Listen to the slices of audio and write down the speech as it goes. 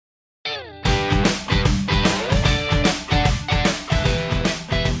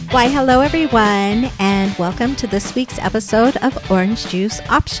Why, hello everyone, and welcome to this week's episode of Orange Juice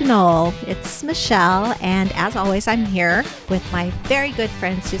Optional. It's Michelle, and as always, I'm here with my very good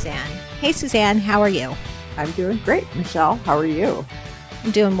friend, Suzanne. Hey, Suzanne, how are you? I'm doing great, Michelle. How are you?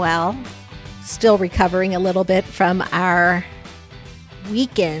 I'm doing well. Still recovering a little bit from our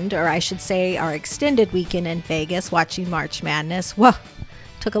weekend, or I should say our extended weekend in Vegas watching March Madness. Whoa,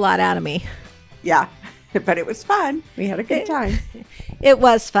 took a lot out of me. Yeah, but it was fun. We had a good time. It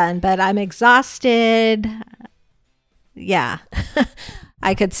was fun, but I'm exhausted. Yeah,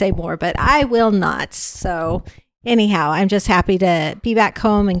 I could say more, but I will not. So anyhow, I'm just happy to be back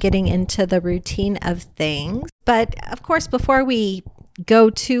home and getting into the routine of things. But of course, before we go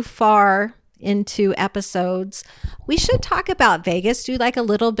too far into episodes, we should talk about Vegas, do like a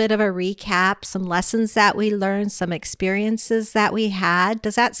little bit of a recap, some lessons that we learned, some experiences that we had.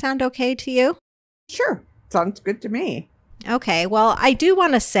 Does that sound okay to you? Sure. Sounds good to me. Okay, well, I do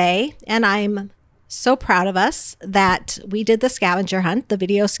want to say, and I'm so proud of us, that we did the scavenger hunt, the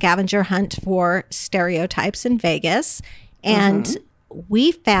video scavenger hunt for stereotypes in Vegas, and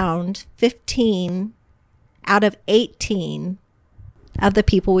we found 15 out of 18 of the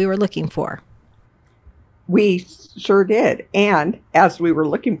people we were looking for. We sure did. And as we were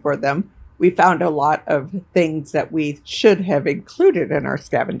looking for them, we found a lot of things that we should have included in our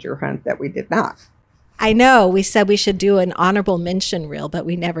scavenger hunt that we did not. I know we said we should do an honorable mention reel, but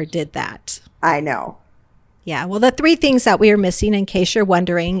we never did that. I know. Yeah, well, the three things that we are missing, in case you're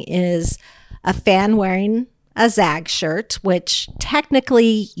wondering, is a fan wearing a Zag shirt, which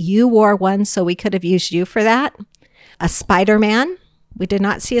technically you wore one, so we could have used you for that. A Spider-Man. We did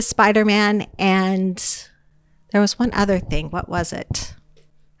not see a Spider-Man. And there was one other thing. What was it? I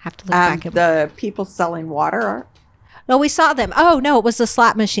have to look back. The people selling water. No, we saw them. Oh, no, it was the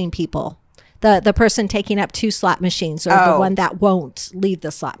slot machine people. The person taking up 2 slot machines, or the one that won't leave the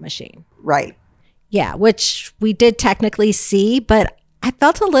slot machine. Right. Yeah, which we did technically see, but I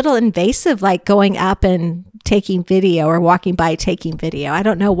felt a little invasive, like going up and taking video or walking by taking video. I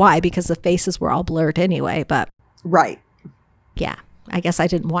don't know why, because the faces were all blurred anyway, but. Right. Yeah, I guess I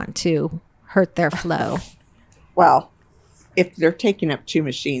didn't want to hurt their flow. Well, if they're taking up 2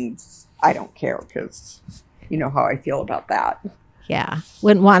 machines, I don't care, because you know how I feel about that. Yeah,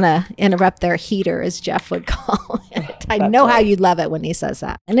 wouldn't want to interrupt their heater, as Jeff would call it. I know right. How you love it when he says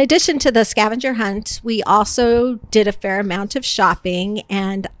that. In addition to the scavenger hunt, we also did a fair amount of shopping.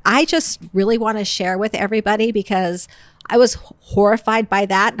 And I just really want to share with everybody, because I was horrified by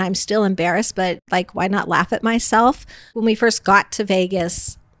that. And I'm still embarrassed, but like, why not laugh at myself? When we first got to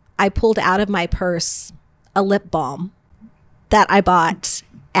Vegas, I pulled out of my purse a lip balm that I bought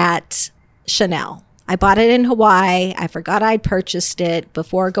at Chanel. I bought it in Hawaii. I forgot I'd purchased it.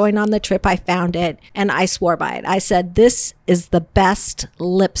 Before going on the trip, I found it and I swore by it. I said, this is the best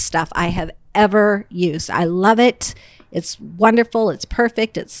lip stuff I have ever used. I love it. It's wonderful. It's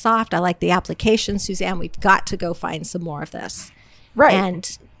perfect. It's soft. I like the application. Suzanne, we've got to go find some more of this. Right.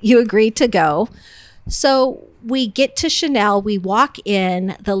 And you agreed to go. So we get to Chanel, we walk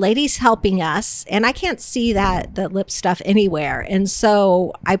in, the lady's helping us, and I can't see the lip stuff anywhere. And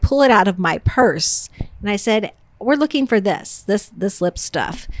so I pull it out of my purse and I said, we're looking for this lip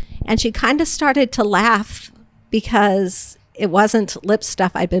stuff. And she kind of started to laugh, because it wasn't lip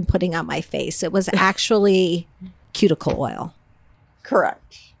stuff I'd been putting on my face. It was actually cuticle oil.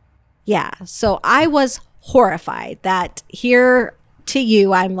 Correct. Yeah. So I was horrified that here to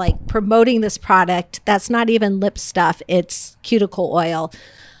you, I'm like promoting this product that's not even lip stuff, it's cuticle oil.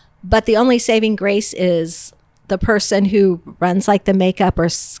 But the only saving grace is the person who runs like the makeup or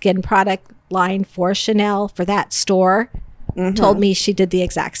skin product line for Chanel, for that store, told me she did the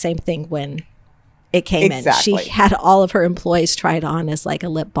exact same thing when it came in. She had all of her employees try it on as like a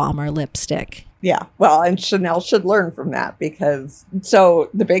lip balm or lipstick. Yeah, well, and Chanel should learn from that, because so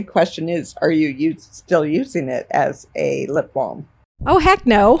the big question is, are you still using it as a lip balm? Oh, heck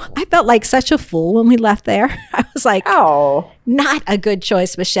no. I felt like such a fool when we left there. I was like, oh, not a good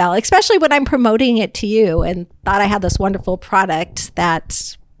choice, Michelle, especially when I'm promoting it to you and thought I had this wonderful product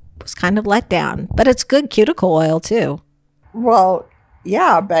that was kind of let down. But it's good cuticle oil, too. Well,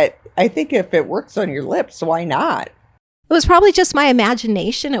 yeah, but I think if it works on your lips, why not? It was probably just my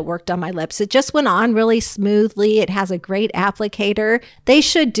imagination. It worked on my lips. It just went on really smoothly. It has a great applicator. They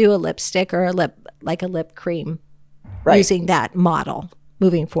should do a lipstick or a lip cream. Right. Using that model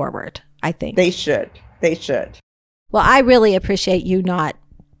moving forward, I think. They should. Well, I really appreciate you not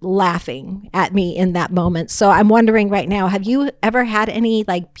laughing at me in that moment. So I'm wondering right now, have you ever had any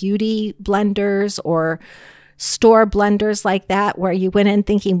like beauty blenders or store blenders like that where you went in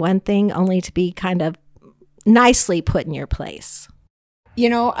thinking one thing only to be kind of nicely put in your place?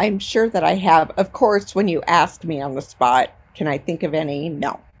 I'm sure that I have. Of course, when you ask me on the spot, can I think of any?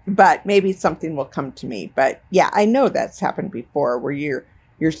 No. But maybe something will come to me. But yeah, I know that's happened before where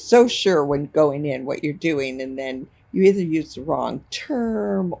you're so sure when going in what you're doing, and then you either use the wrong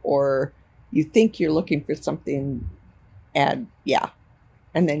term or you think you're looking for something, and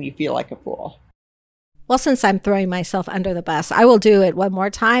and then you feel like a fool. Well, since I'm throwing myself under the bus, I will do it one more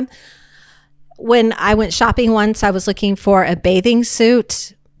time. When I went shopping once, I was looking for a bathing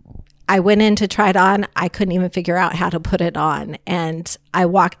suit. I went in to try it on. I couldn't even figure out how to put it on. And I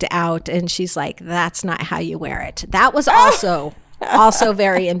walked out and she's like, that's not how you wear it. That was also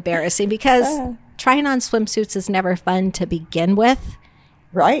very embarrassing because trying on swimsuits is never fun to begin with.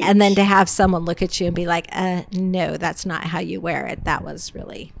 Right. And then to have someone look at you and be like, no, that's not how you wear it. That was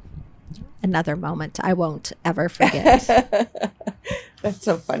really another moment I won't ever forget. That's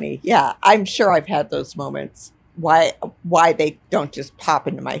so funny. Yeah, I'm sure I've had those moments. Why they don't just pop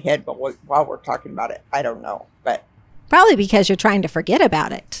into my head, but while we're talking about it, I don't know. But probably because you're trying to forget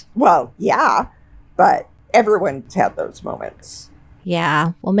about it. Well, yeah, but everyone's had those moments.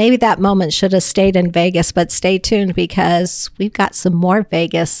 Yeah, well, maybe that moment should have stayed in Vegas, but stay tuned because we've got some more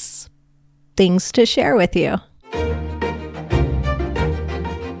Vegas things to share with you.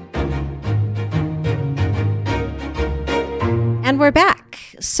 And we're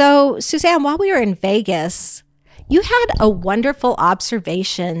back. So, Suzanne, while we were in Vegas, you had a wonderful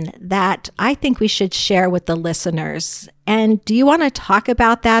observation that I think we should share with the listeners. And do you want to talk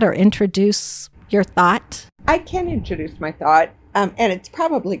about that or introduce your thought? I can introduce my thought. And it's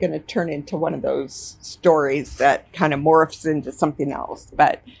probably going to turn into one of those stories that kind of morphs into something else,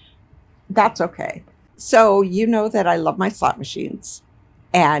 but that's okay. So you know that I love my slot machines.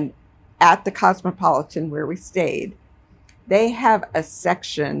 And at the Cosmopolitan where we stayed, they have a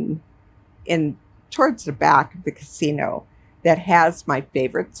section towards the back of the casino that has my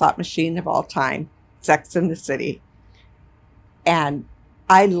favorite slot machine of all time, Sex and the City. And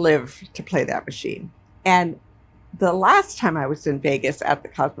I live to play that machine. And the last time I was in Vegas at the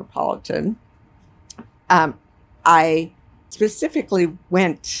Cosmopolitan, I specifically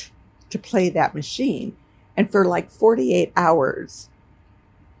went to play that machine. And for like 48 hours,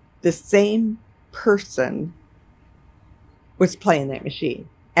 the same person was playing that machine.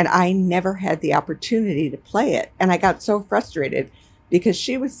 And I never had the opportunity to play it. And I got so frustrated because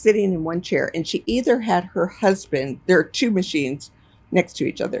she was sitting in one chair and she either had her husband, there are two machines next to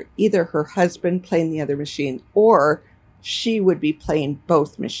each other, either her husband playing the other machine or she would be playing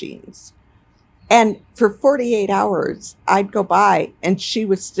both machines. And for 48 hours, I'd go by and she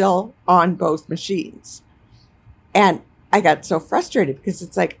was still on both machines. And I got so frustrated because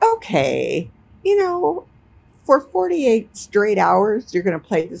it's like, okay, for 48 straight hours, you're going to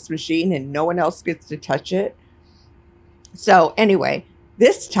play this machine and no one else gets to touch it. So anyway,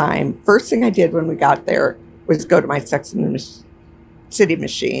 this time, first thing I did when we got there was go to my Sex and the City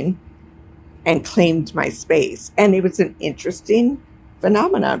machine and claimed my space. And it was an interesting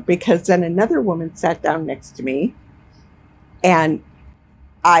phenomenon because then another woman sat down next to me and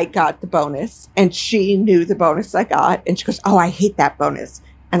I got the bonus and she knew the bonus I got. And she goes, oh, I hate that bonus.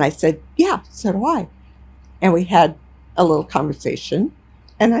 And I said, yeah, so do I. And we had a little conversation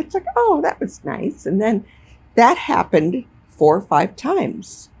and I was like, oh, that was nice. And then that happened 4 or 5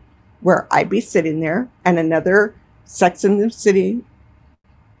 times where I'd be sitting there and another Sex and the City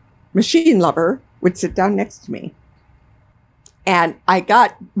machine lover would sit down next to me. And I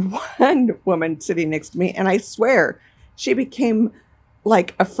got one woman sitting next to me and I swear she became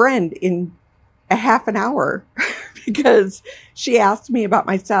like a friend in a half an hour because she asked me about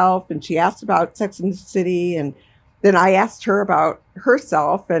myself and she asked about Sex and the City. And then I asked her about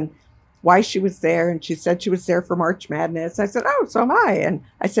herself and why she was there. And she said she was there for March Madness. I said, oh, so am I. And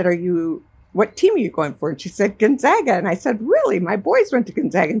I said, what team are you going for? And she said, Gonzaga. And I said, really? My boys went to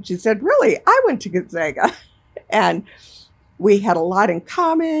Gonzaga. And she said, really? I went to Gonzaga. And we had a lot in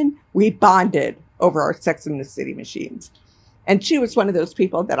common. We bonded over our Sex and the City machines. And she was one of those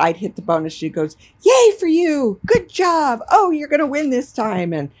people that I'd hit the bonus. She goes, yay for you. Good job. Oh, you're going to win this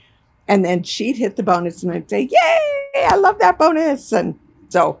time. And then she'd hit the bonus and I'd say, yay, I love that bonus. And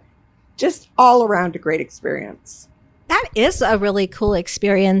so just all around a great experience. That is a really cool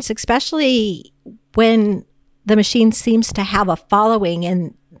experience, especially when the machine seems to have a following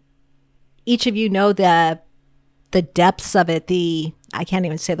and each of you know the depths of it, I can't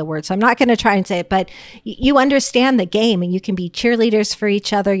even say the word, so I'm not going to try and say it, but you understand the game and you can be cheerleaders for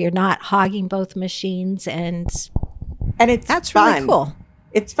each other. You're not hogging both machines and that's fun. Really cool.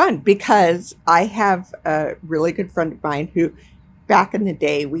 It's fun because I have a really good friend of mine who back in the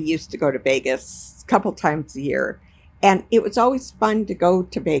day, we used to go to Vegas a couple times a year. And it was always fun to go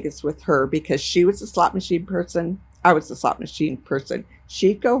to Vegas with her because she was a slot machine person. I was a slot machine person.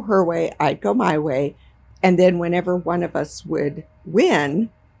 She'd go her way, I'd go my way. And then whenever one of us would win,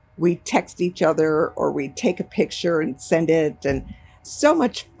 we'd text each other or we'd take a picture and send it. And so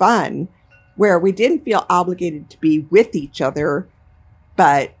much fun where we didn't feel obligated to be with each other,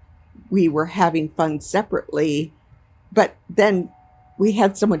 but we were having fun separately. But then we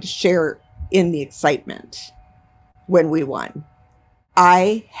had someone to share in the excitement when we won.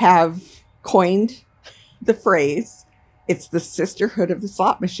 I have coined the phrase, it's the sisterhood of the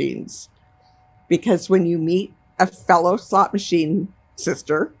slot machines, because when you meet a fellow slot machine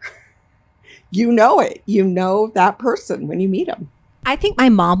sister, you know it. You know that person when you meet them. I think my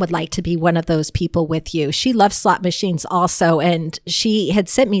mom would like to be one of those people with you. She loves slot machines also, and she had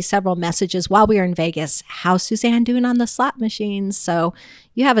sent me several messages while we were in Vegas. How's Suzanne doing on the slot machines? So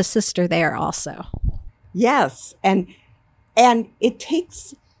you have a sister there also. Yes, and it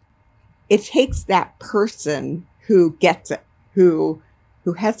takes that person who gets it, who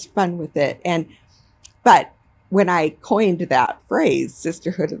has fun with it. But when I coined that phrase,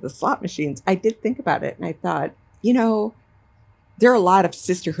 sisterhood of the slot machines, I did think about it and I thought, there are a lot of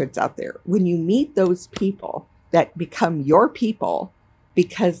sisterhoods out there. When you meet those people that become your people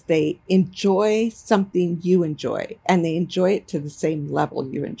because they enjoy something you enjoy and they enjoy it to the same level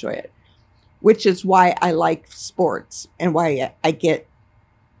you enjoy it, which is why I like sports and why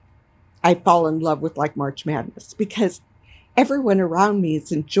I fall in love with like March Madness, because everyone around me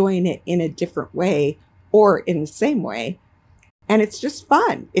is enjoying it in a different way or in the same way. And it's just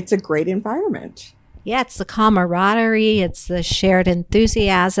fun. It's a great environment. Yeah, it's the camaraderie, it's the shared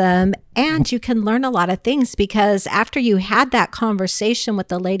enthusiasm, and you can learn a lot of things because after you had that conversation with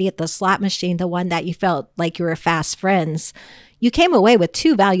the lady at the slot machine, the one that you felt like you were fast friends, you came away with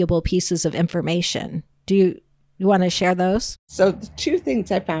 2 valuable pieces of information. Do you want to share those? So the 2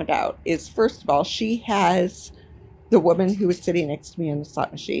 things I found out is, first of all, the woman who was sitting next to me on the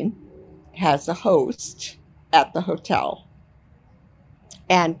slot machine has a host at the hotel.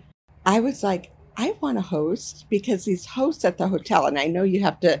 And I was like, I want a host, because these hosts at the hotel, and I know you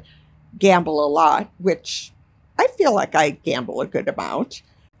have to gamble a lot, which I feel like I gamble a good amount,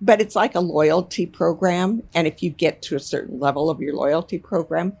 but it's like a loyalty program. And if you get to a certain level of your loyalty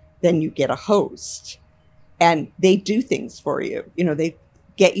program, then you get a host and they do things for you. They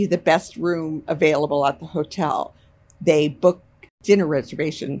get you the best room available at the hotel. They book dinner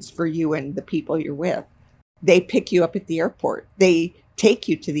reservations for you and the people you're with. They pick you up at the airport. They take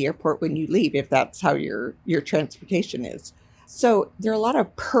you to the airport when you leave, if that's how your transportation is. So there are a lot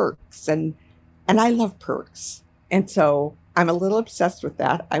of perks, and I love perks. And so I'm a little obsessed with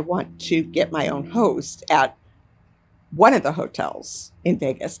that. I want to get my own host at one of the hotels in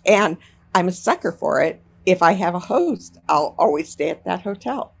Vegas. And I'm a sucker for it. If I have a host, I'll always stay at that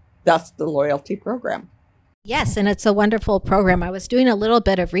hotel. That's the loyalty program. Yes, and it's a wonderful program. I was doing a little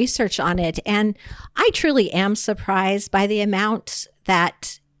bit of research on it, and I truly am surprised by the amount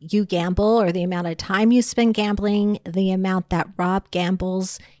that you gamble or the amount of time you spend gambling, the amount that Rob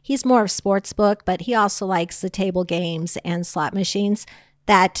gambles. He's more of sports book, but he also likes the table games and slot machines,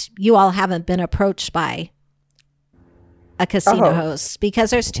 that you all haven't been approached by a casino host, because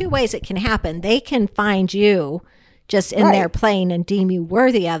there's 2 ways it can happen. They can find you just in their plane and deem you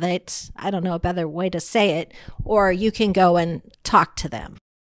worthy of it. I don't know a better way to say it. Or you can go and talk to them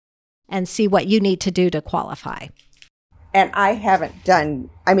and see what you need to do to qualify. And I've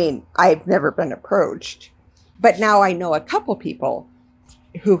never been approached, but now I know a couple people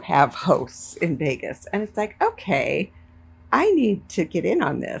who have hosts in Vegas. And it's like, okay, I need to get in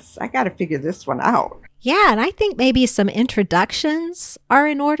on this. I got to figure this one out. Yeah, and I think maybe some introductions are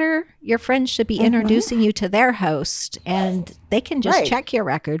in order. Your friends should be introducing you to their host, and they can just check your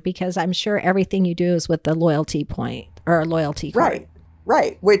record, because I'm sure everything you do is with the loyalty point or loyalty card.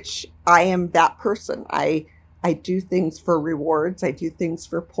 Right. Which I am that person. I do things for rewards. I do things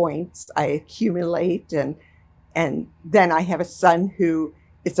for points. I accumulate, and then I have a son who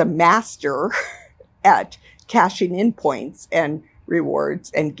is a master at cashing in points and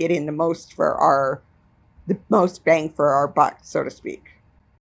rewards and getting the most bang for our buck, so to speak.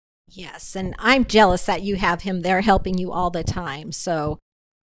 Yes, and I'm jealous that you have him there helping you all the time. So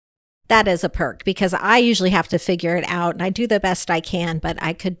that is a perk, because I usually have to figure it out, and I do the best I can, but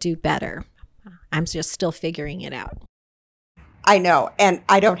I could do better. I'm just still figuring it out. I know, and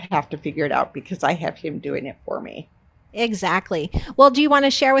I don't have to figure it out because I have him doing it for me. Exactly. Well, do you want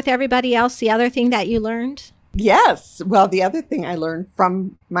to share with everybody else the other thing that you learned? Yes. Well, the other thing I learned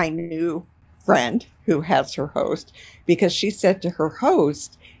from my new friend who has her host, because she said to her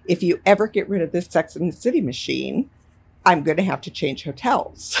host, if you ever get rid of this Sex and the City machine, I'm going to have to change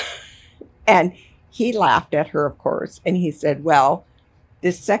hotels. And he laughed at her, of course. And he said, well,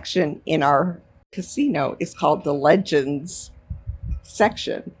 this section in our casino is called the Legends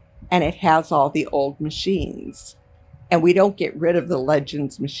section. And it has all the old machines. And we don't get rid of the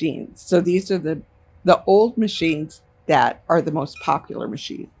Legends machines. So these are the old machines that are the most popular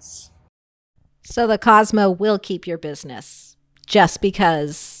machines. So the Cosmo will keep your business just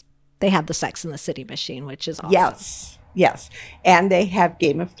because they have the Sex and the City machine, which is awesome. Yes. And they have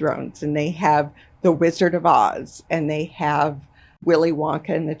Game of Thrones, and they have The Wizard of Oz, and they have Willy Wonka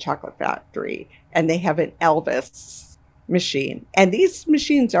and the Chocolate Factory, and they have an Elvis machine. And these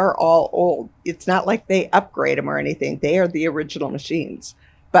machines are all old. It's not like they upgrade them or anything. They are the original machines,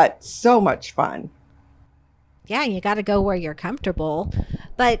 but so much fun. Yeah, you got to go where you're comfortable.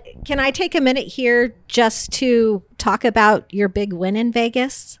 But can I take a minute here just to talk about your big win in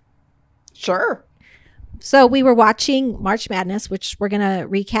Vegas? Sure. So we were watching March Madness, which we're going to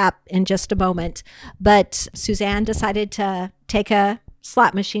recap in just a moment. But Suzanne decided to take a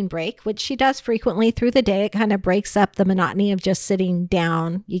slot machine break, which she does frequently through the day. It kind of breaks up the monotony of just sitting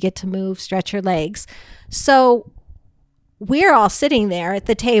down. You get to move, stretch your legs. So we're all sitting there at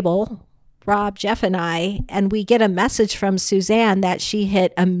the table, Rob, Jeff, and I, and we get a message from Suzanne that she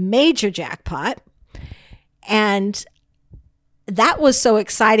hit a major jackpot. And that was so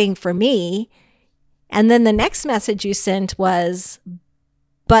exciting for me. And then the next message you sent was,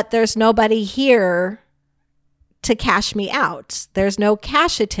 but there's nobody here to cash me out. There's no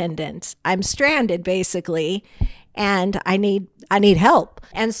cash attendant. I'm stranded basically, and I need help.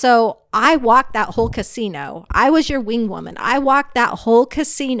 And so I walked that whole casino. I was your wing woman. I walked that whole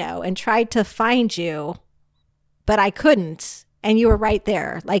casino and tried to find you, but I couldn't. And you were right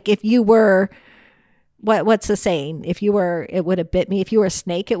there. Like if you were, what's the saying? If you were, it would have bit me. If you were a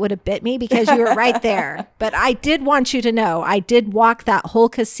snake, it would have bit me because you were right there. But I did want you to know, I did walk that whole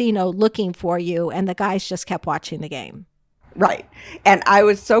casino looking for you, and the guys just kept watching the game. Right. And I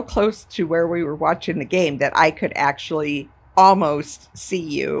was so close to where we were watching the game that I could actually almost see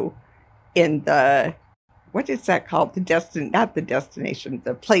you in the, what is that called? Not the destination,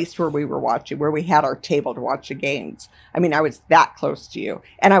 the place where we were watching, where we had our table to watch the games. I mean, I was that close to you,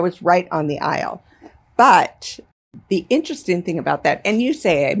 and I was right on the aisle. But the interesting thing about that, and you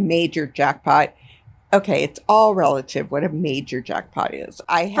say a major jackpot, okay, it's all relative what a major jackpot is.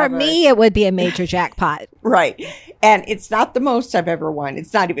 For me, it would be a major jackpot. Right. And it's not the most I've ever won.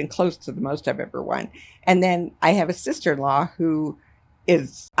 It's not even close to the most I've ever won. And then I have a sister-in-law who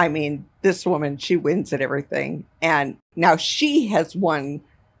is, I mean, this woman, she wins at everything. And now she has won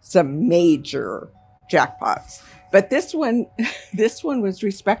some major jackpots. But this one was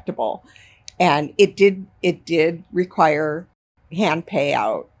respectable. And it did require hand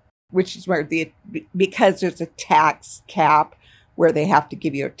payout, which is where because there's a tax cap where they have to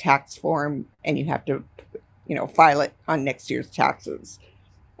give you a tax form and you have to, file it on next year's taxes.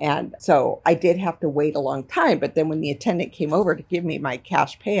 And so I did have to wait a long time. But then when the attendant came over to give me my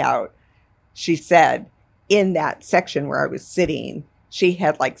cash payout, she said in that section where I was sitting, she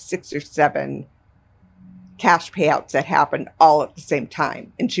had like 6 or 7 cash payouts that happened all at the same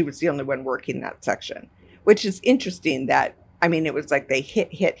time. And she was the only one working that section, which is interesting that, I mean, it was like they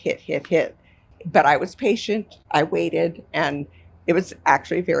hit. But I was patient. I waited, and it was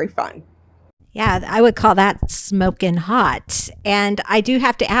actually very fun. Yeah, I would call that smoking hot. And I do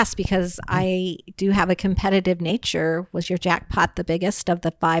have to ask, because I do have a competitive nature, was your jackpot the biggest of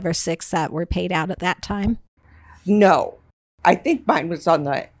the 5 or 6 that were paid out at that time? No, I think mine was on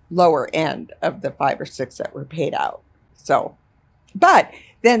the lower end of the 5 or 6 that were paid out. So, but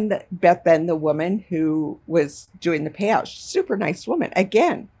then the woman who was doing the payout, super nice woman.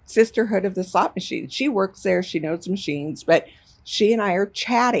 Again, sisterhood of the slot machine. She works there. She knows the machines, but she and I are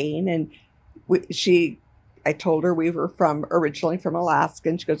chatting, and I told her we were originally from Alaska,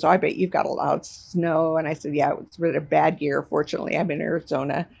 and she goes, "Oh, I bet you've got a lot of snow." And I said, "Yeah, it's been a bad year. Fortunately, I'm in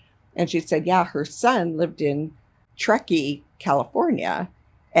Arizona." And she said, "Yeah, her son lived in Truckee, California,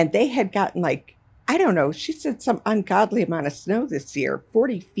 and they had gotten like, I don't know," she said, some ungodly amount of snow this year,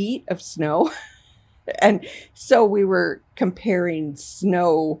 40 feet of snow. And so we were comparing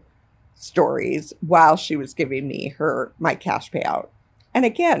snow stories while she was giving me my cash payout. And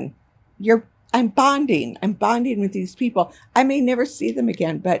again, I'm bonding with these people. I may never see them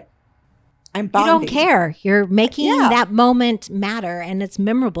again, but I'm bonding. You don't care. You're making that moment matter, and it's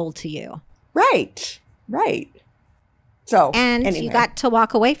memorable to you. Right. So, and anyway. You got to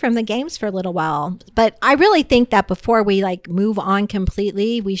walk away from the games for a little while. But I really think that before we move on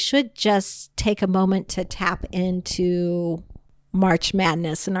completely, we should just take a moment to tap into March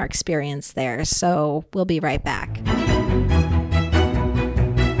Madness and our experience there. So we'll be right back.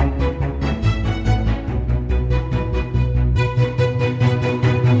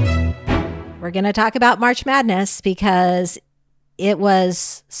 We're going to talk about March Madness because it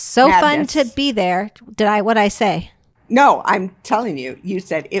was so fun to be there. What'd I say? No, I'm telling you, you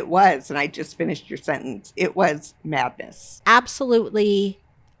said it was, and I just finished your sentence. It was madness. Absolutely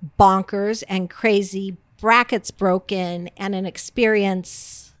bonkers and crazy. Brackets broken and an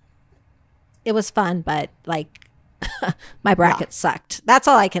experience. It was fun, but like my bracket sucked. That's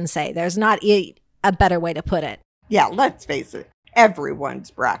all I can say. There's not a better way to put it. Yeah, let's face it.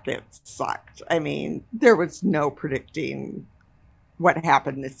 Everyone's brackets sucked. I mean, there was no predicting what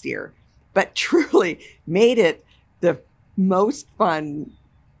happened this year, but truly made it the most fun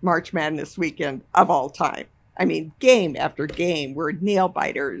March Madness weekend of all time. I mean, game after game were nail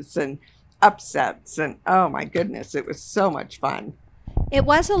biters and upsets, and oh my goodness, it was so much fun. It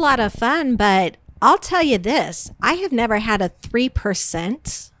was a lot of fun, but I'll tell you this, I have never had a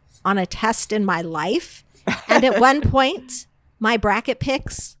 3% on a test in my life. And at one point, my bracket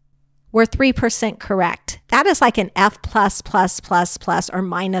picks were 3% correct. That is like an F plus or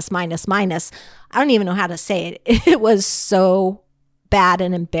minus. I don't even know how to say it. It was so bad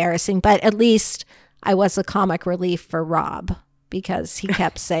and embarrassing, but at least I was a comic relief for Rob because he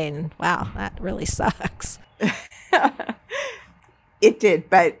kept saying, wow, that really sucks. It did,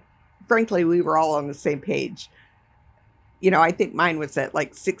 but frankly, we were all on the same page. You know, I think mine was at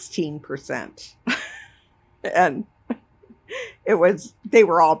like 16%. And they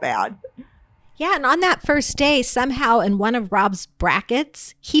were all bad. Yeah, and on that first day, somehow in one of Rob's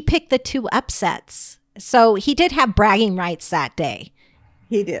brackets, he picked the 2 upsets. So he did have bragging rights that day.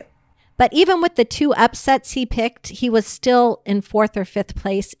 He did. But even with the 2 upsets he picked, he was still in 4th or 5th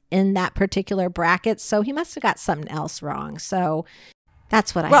place in that particular bracket. So he must have got something else wrong. So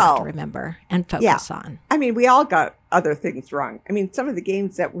that's what I have to remember and focus on. I mean, we all got other things wrong. I mean, some of the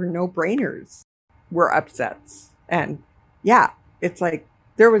games that were no-brainers were upsets. And yeah, it's like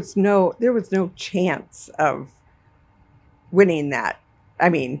there was no chance of winning that. I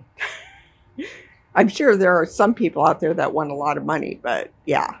mean, I'm sure there are some people out there that won a lot of money, but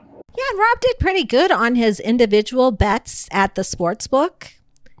yeah. Yeah, and Rob did pretty good on his individual bets at the sports book.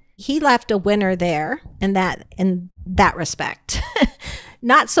 He left a winner there in that respect.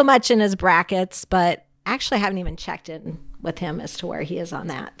 Not so much in his brackets, but actually I haven't even checked in with him as to where he is on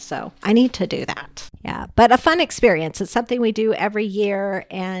that. So I need to do that. Yeah, but a fun experience. It's something we do every year,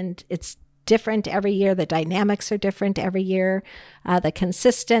 and it's different every year. The dynamics are different every year. The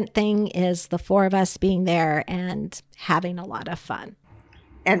consistent thing is the 4 of us being there and having a lot of fun.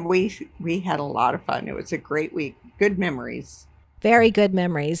 And we had a lot of fun. It was a great week. Good memories. Very good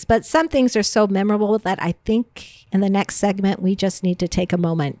memories. But some things are so memorable that I think in the next segment, we just need to take a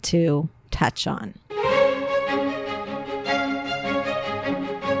moment to touch on.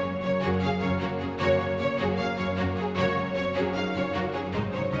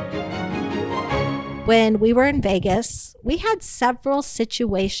 When we were in Vegas, we had several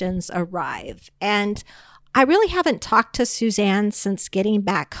situations arrive, and I really haven't talked to Suzanne since getting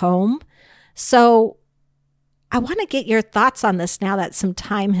back home. So I want to get your thoughts on this now that some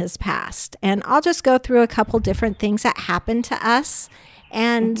time has passed. And I'll just go through a couple different things that happened to us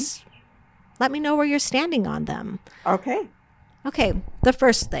and let me know where you're standing on them. Okay. Okay. The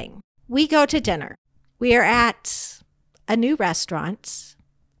first thing, we go to dinner. We are at a new restaurant.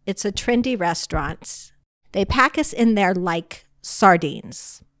 It's a trendy restaurant. They pack us in there like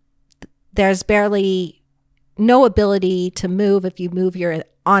sardines. There's barely no ability to move. If you move, you're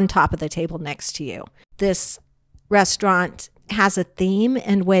on top of the table next to you. This restaurant has a theme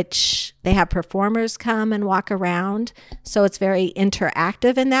in which they have performers come and walk around. So it's very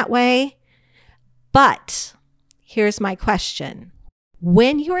interactive in that way. But here's my question.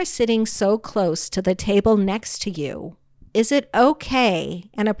 When you are sitting so close to the table next to you, is it okay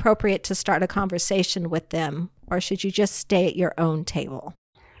and appropriate to start a conversation with them, or should you just stay at your own table?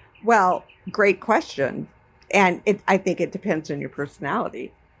 Well, great question. And I think it depends on your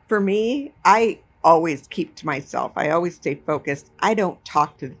personality. For me, I always keep to myself. I always stay focused. I don't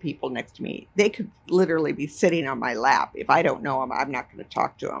talk to the people next to me. They could literally be sitting on my lap. If I don't know them, I'm not going to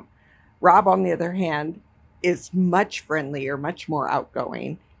talk to them. Rob, on the other hand, is much friendlier, much more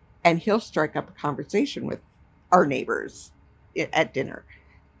outgoing, and he'll strike up a conversation with our neighbors at dinner.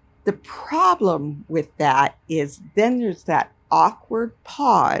 The problem with that is then there's that awkward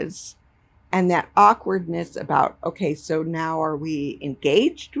pause and that awkwardness about, okay, so now are we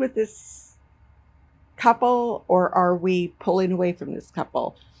engaged with this couple or are we pulling away from this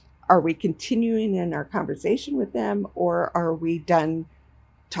couple? Are we continuing in our conversation with them or are we done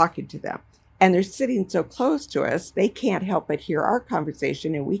talking to them? And they're sitting so close to us, they can't help but hear our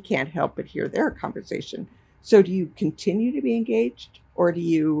conversation and we can't help but hear their conversation. So do you continue to be engaged or do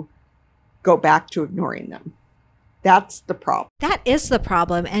you go back to ignoring them. That's the problem. That is the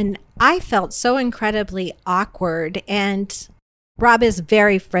problem. And I felt so incredibly awkward. And Rob is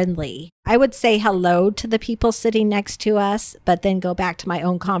very friendly. I would say hello to the people sitting next to us, but then go back to my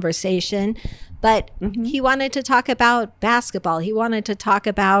own conversation. But he wanted to talk about basketball. He wanted to talk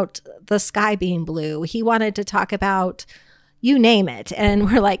about the sky being blue. He wanted to talk about you name it. And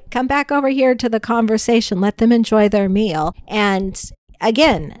we're like, come back over here to the conversation. Let them enjoy their meal. And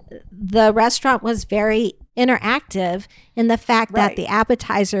again, the restaurant was very interactive in the fact that the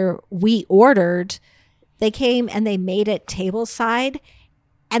appetizer we ordered, they came and they made it table side.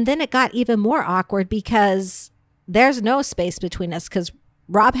 And then it got even more awkward because there's no space between us because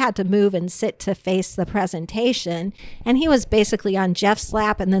Rob had to move and sit to face the presentation. And he was basically on Jeff's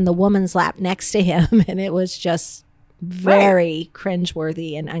lap and then the woman's lap next to him. And it was just very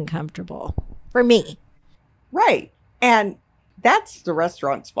cringeworthy and uncomfortable for me. Right. And that's the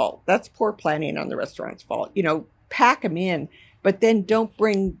restaurant's fault. That's poor planning on the restaurant's fault. You know, pack them in, but then don't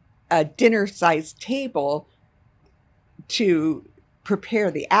bring a dinner-sized table to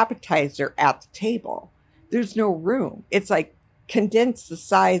prepare the appetizer at the table. There's no room. It's like condense the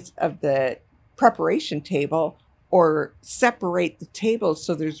size of the preparation table or separate the tables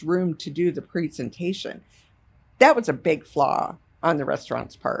so there's room to do the presentation. That was a big flaw on the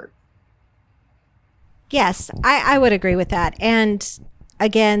restaurant's part. Yes, I would agree with that. And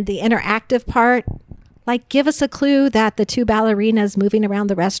again, the interactive part, like give us a clue that the two ballerinas moving around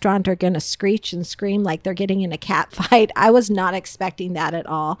the restaurant are going to screech and scream like they're getting in a cat fight. I was not expecting that at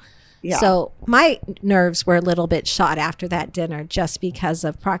all. Yeah. So my nerves were a little bit shot after that dinner just because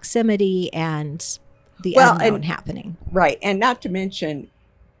of proximity and the unknown happening. Right. And not to mention,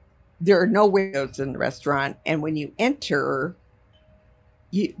 there are no windows in the restaurant. And when you enter,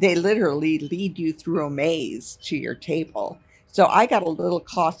 they literally lead you through a maze to your table. So I got a little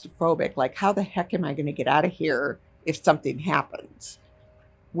claustrophobic, like how the heck am I going to get out of here if something happens?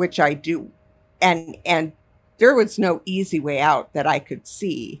 Which I do. And there was no easy way out that I could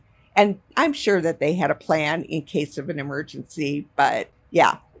see. And I'm sure that they had a plan in case of an emergency. But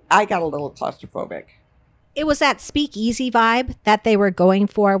yeah, I got a little claustrophobic. It was that speakeasy vibe that they were going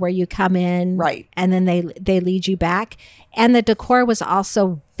for where you come in and then they lead you back. And the decor was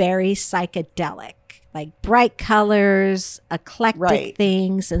also very psychedelic, like bright colors, eclectic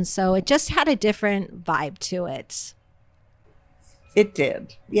things. And so it just had a different vibe to it. It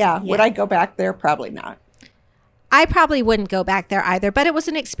did. Yeah. Would I go back there? Probably not. I probably wouldn't go back there either, but it was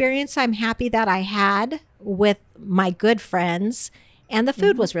an experience I'm happy that I had with my good friends. And the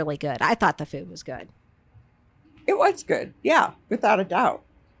food was really good. I thought the food was good. It was good. Yeah, without a doubt.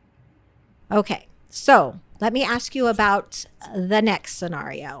 Okay, so let me ask you about the next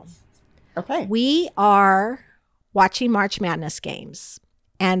scenario. Okay. We are watching March Madness games,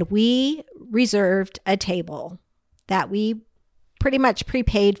 and we reserved a table that we pretty much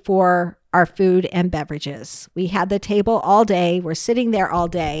prepaid for our food and beverages. We had the table all day. We're sitting there all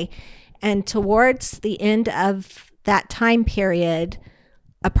day. And towards the end of that time period,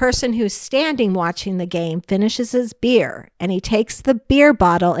 a person who's standing watching the game finishes his beer and he takes the beer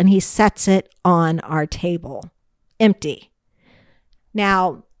bottle and he sets it on our table, empty.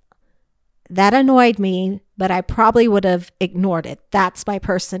 Now, that annoyed me, but I probably would have ignored it. That's my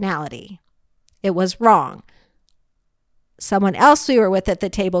personality. It was wrong. Someone else we were with at the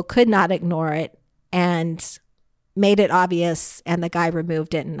table could not ignore it and made it obvious, and the guy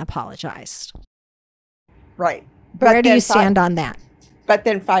removed it and apologized. Right. But where do you stand on that? But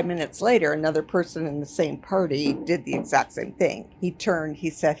then 5 minutes later, another person in the same party did the exact same thing. He turned,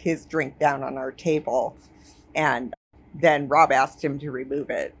 he set his drink down on our table, and then Rob asked him to remove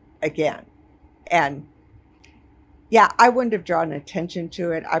it again. And yeah, I wouldn't have drawn attention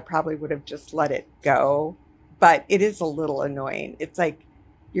to it. I probably would have just let it go. But it is a little annoying. It's like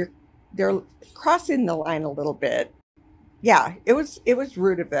they're crossing the line a little bit. Yeah, it was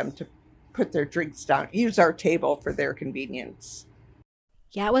rude of them to put their drinks down, use our table for their convenience.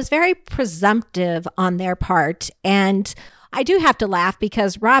 Yeah, it was very presumptive on their part. And I do have to laugh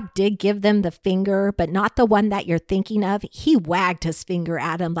because Rob did give them the finger, but not the one that you're thinking of. He wagged his finger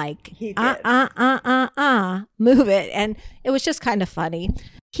at him like, move it. And it was just kind of funny.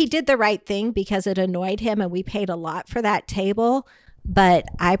 He did the right thing because it annoyed him and we paid a lot for that table. But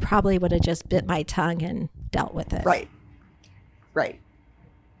I probably would have just bit my tongue and dealt with it. Right.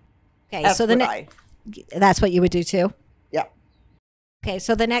 Okay, so that's what you would do too? Yeah. Okay,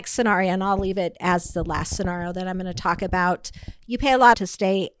 so the next scenario, and I'll leave it as the last scenario that I'm going to talk about. You pay a lot to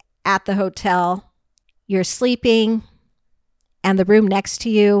stay at the hotel. You're sleeping, and the room next to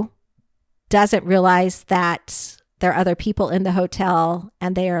you doesn't realize that there are other people in the hotel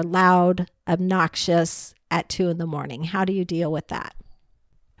and they are loud, obnoxious at 2 a.m. How do you deal with that?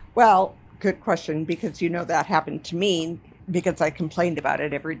 Well, good question, because that happened to me because I complained about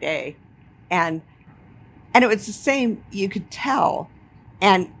it every day. And it was the same, you could tell.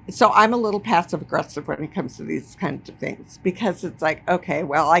 And so I'm a little passive aggressive when it comes to these kinds of things, because it's like, okay,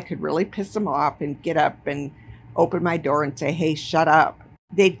 well, I could really piss them off and get up and open my door and say, hey, shut up.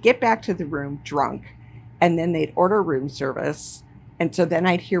 They'd get back to the room drunk, and then they'd order room service. And so then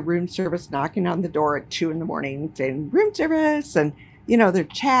I'd hear room service knocking on the door at 2 a.m. saying, room service. And, they're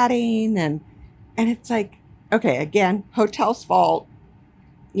chatting. And it's like, okay, again, hotel's fault,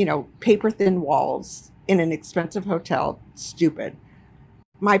 paper thin walls in an expensive hotel, stupid.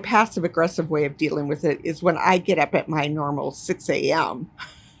 My passive aggressive way of dealing with it is when I get up at my normal 6 a.m.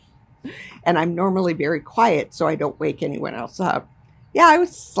 and I'm normally very quiet so I don't wake anyone else up. Yeah, I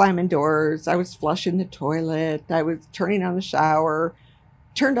was slamming doors. I was flushing the toilet. I was turning on the shower,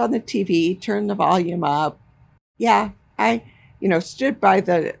 turned on the TV, turned the volume up. Yeah, I, stood by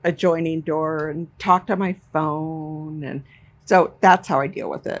the adjoining door and talked on my phone. And so that's how I deal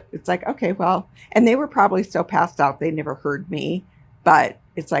with it. It's like, okay, well, and they were probably so passed out they never heard me. But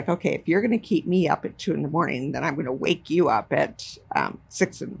it's like, okay, if you're going to keep me up at 2 a.m, then I'm going to wake you up at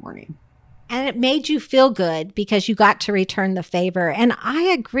 6 a.m. And it made you feel good because you got to return the favor. And I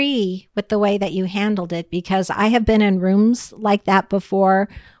agree with the way that you handled it, because I have been in rooms like that before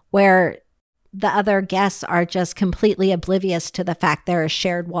where the other guests are just completely oblivious to the fact there are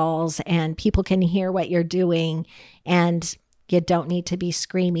shared walls and people can hear what you're doing, and you don't need to be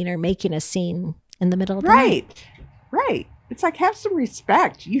screaming or making a scene in the middle of the night. Right. It's like, have some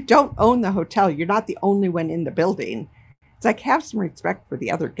respect. You don't own the hotel. You're not the only one in the building. It's like, have some respect for the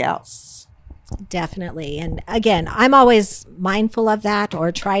other guests. Definitely. And again, I'm always mindful of that,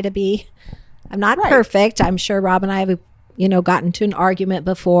 or try to be. I'm not perfect. I'm sure Rob and I have, gotten into an argument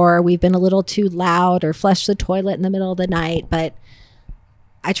before. We've been a little too loud or flushed the toilet in the middle of the night, but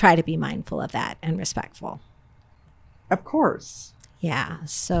I try to be mindful of that and respectful. Of course. Yeah.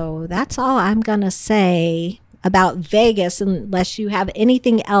 So that's all I'm going to say about Vegas, unless you have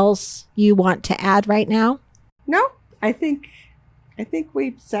anything else you want to add right now. No, I think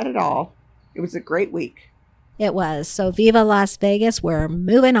we've said it all. It was a great week. It was. So Viva Las Vegas. We're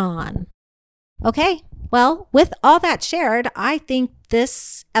moving on. Okay. Well, with all that shared, I think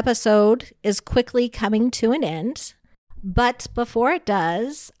this episode is quickly coming to an end. But before it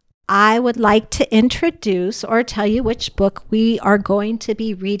does, I would like to introduce or tell you which book we are going to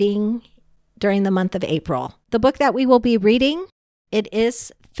be reading during the month of April. The book that we will be reading, it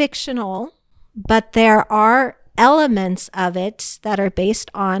is fictional, but there are elements of it that are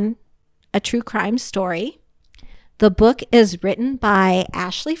based on a true crime story. The book is written by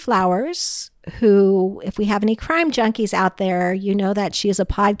Ashley Flowers, who, if we have any crime junkies out there, you know that she is a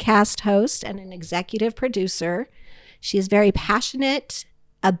podcast host and an executive producer. She is very passionate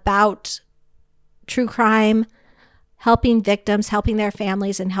about true crime, helping victims, helping their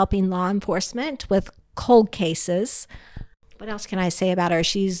families, and helping law enforcement with cold cases. What else can I say about her?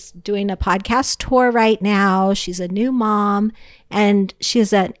 She's doing a podcast tour right now. She's a new mom, and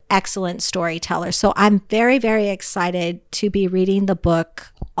she's an excellent storyteller. So I'm very, very excited to be reading the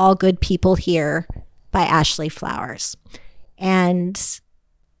book, All Good People Here by Ashley Flowers. And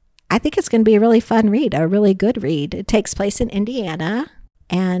I think it's going to be a really fun read, a really good read. It takes place in Indiana,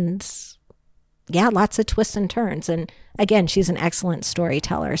 and yeah, lots of twists and turns. And again, she's an excellent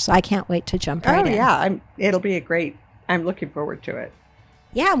storyteller, so I can't wait to jump right in. Oh, yeah. It'll be I'm looking forward to it.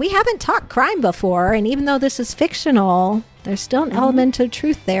 Yeah, we haven't talked crime before, and even though this is fictional, there's still an element of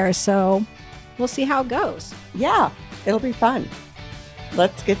truth there, so we'll see how it goes. Yeah, it'll be fun.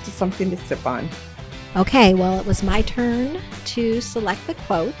 Let's get to something to sip on. Okay, well, it was my turn to select the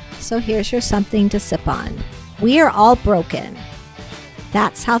quote, so here's your something to sip on. We are all broken.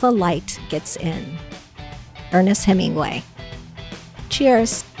 That's how the light gets in. Ernest Hemingway.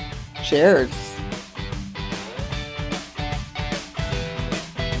 Cheers. Cheers.